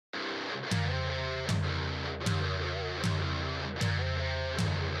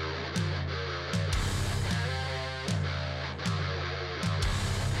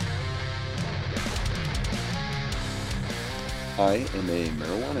I am a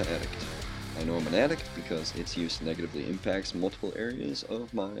marijuana addict. I know I'm an addict because its use negatively impacts multiple areas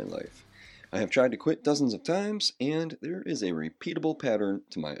of my life. I have tried to quit dozens of times, and there is a repeatable pattern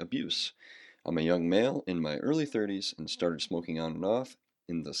to my abuse. I'm a young male in my early 30s and started smoking on and off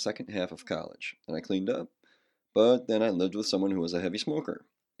in the second half of college. And I cleaned up, but then I lived with someone who was a heavy smoker,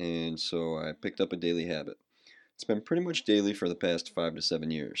 and so I picked up a daily habit. It's been pretty much daily for the past 5 to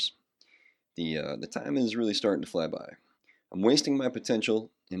 7 years. The time is really starting to fly by. I'm wasting my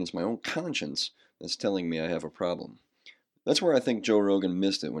potential, and it's my own conscience that's telling me I have a problem. That's where I think Joe Rogan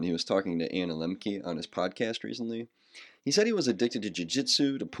missed it when he was talking to Anna Lemke on his podcast recently. He said he was addicted to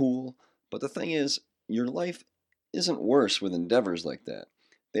jiu-jitsu, to pool, but the thing is, your life isn't worse with endeavors like that.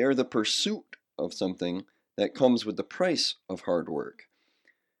 They are the pursuit of something that comes with the price of hard work.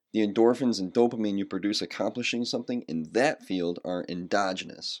 The endorphins and dopamine you produce accomplishing something in that field are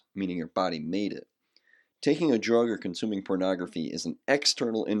endogenous, meaning your body made it. Taking a drug or consuming pornography is an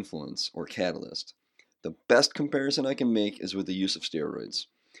external influence or catalyst. The best comparison I can make is with the use of steroids.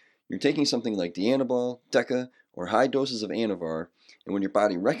 You're taking something like Dianabol, Deca, or high doses of Anavar, and when your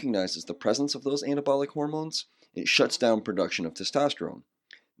body recognizes the presence of those anabolic hormones, it shuts down production of testosterone.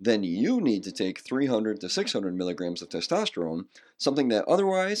 Then you need to take 300 to 600 milligrams of testosterone, something that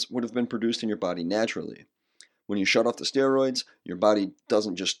otherwise would have been produced in your body naturally. When you shut off the steroids, your body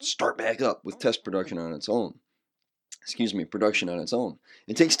doesn't just start back up with production on its own.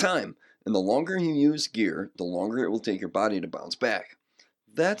 It takes time, and the longer you use gear, the longer it will take your body to bounce back.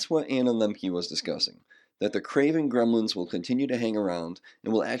 That's what Anna Lemke was discussing, that the craving gremlins will continue to hang around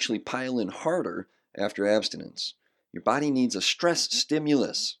and will actually pile in harder after abstinence. Your body needs a stress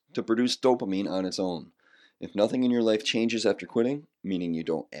stimulus to produce dopamine on its own. If nothing in your life changes after quitting, meaning you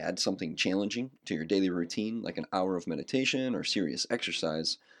don't add something challenging to your daily routine like an hour of meditation or serious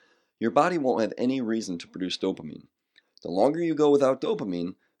exercise, your body won't have any reason to produce dopamine. The longer you go without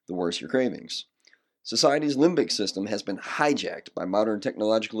dopamine, the worse your cravings. Society's limbic system has been hijacked by modern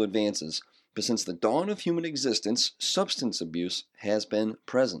technological advances, but since the dawn of human existence, substance abuse has been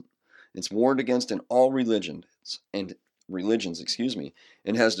present. It's warned against in all religions, and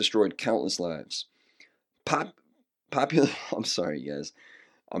has destroyed countless lives. Popular. I'm sorry, guys.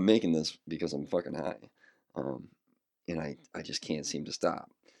 I'm making this because I'm fucking high, and I just can't seem to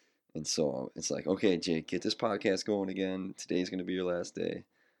stop. And so it's like, okay, Jake, get this podcast going again. Today's gonna be your last day.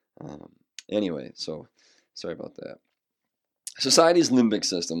 Anyway, so sorry about that. Society's limbic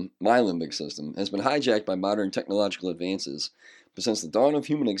system, my limbic system, has been hijacked by modern technological advances, but since the dawn of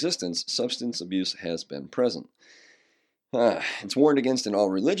human existence, substance abuse has been present. It's warned against in all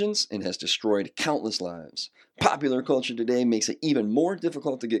religions and has destroyed countless lives. Popular culture today makes it even more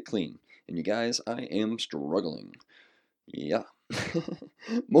difficult to get clean. And you guys, I am struggling. Yeah.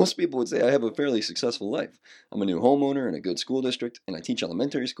 Most people would say I have a fairly successful life. I'm a new homeowner in a good school district, and I teach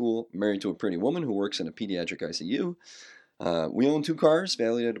elementary school, married to a pretty woman who works in a pediatric ICU. We own 2 cars,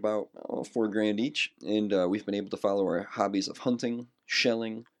 valued at about $4,000 each, and we've been able to follow our hobbies of hunting,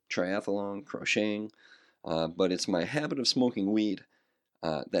 shelling, triathlon, crocheting, but it's my habit of smoking weed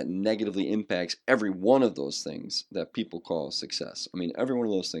that negatively impacts every one of those things that people call success. I mean, every one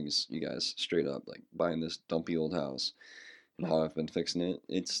of those things, you guys, straight up, like buying this dumpy old house and how I've been fixing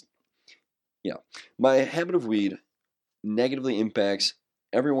it. My habit of weed negatively impacts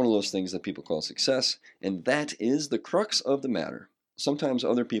every one of those things that people call success, and that is the crux of the matter. Sometimes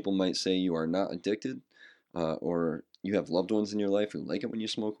other people might say you are not addicted, or you have loved ones in your life who like it when you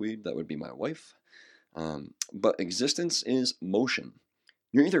smoke weed. That would be my wife. But existence is motion.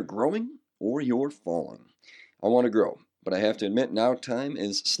 You're either growing or you're falling. I want to grow, but I have to admit now time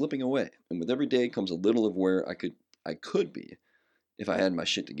is slipping away, and with every day comes a little of where I could be if I had my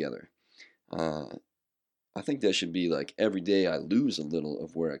shit together. I think that should be like every day I lose a little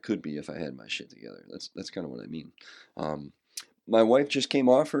of where I could be if I had my shit together. That's kind of what I mean. My wife just came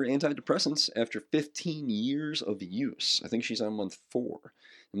off her antidepressants after 15 years of use. I think she's on month 4.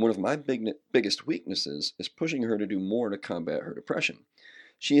 And one of my biggest weaknesses is pushing her to do more to combat her depression.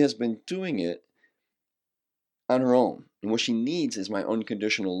 She has been doing it on her own, and what she needs is my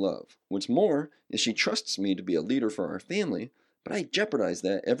unconditional love. What's more is she trusts me to be a leader for our family, but I jeopardize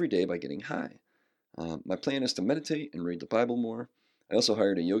that every day by getting high. My plan is to meditate and read the Bible more. I also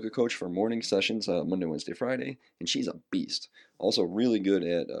hired a yoga coach for morning sessions Monday, Wednesday, Friday, and she's a beast. Also really good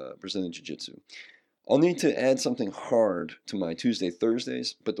at Brazilian Jiu-Jitsu. I'll need to add something hard to my Tuesday,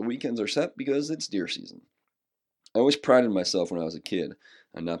 Thursdays, but the weekends are set because it's deer season. I always prided myself when I was a kid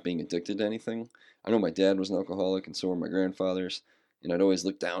on not being addicted to anything. I know my dad was an alcoholic, and so were my grandfathers, and I'd always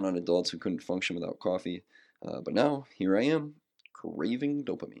look down on adults who couldn't function without coffee. But now, here I am, craving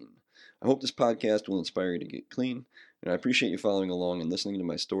dopamine. I hope this podcast will inspire you to get clean. and I appreciate you following along and listening to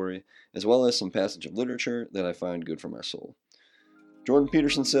my story, as well as some passage of literature that I find good for my soul. Jordan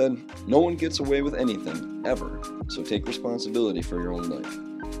Peterson said, "No one gets away with anything, ever, so take responsibility for your own life."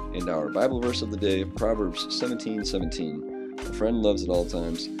 And our Bible verse of the day, Proverbs 17:17, "A friend loves at all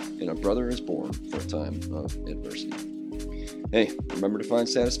times, and a brother is born for a time of adversity." Hey, remember to find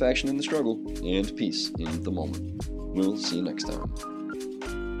satisfaction in the struggle and peace in the moment. We'll see you next time.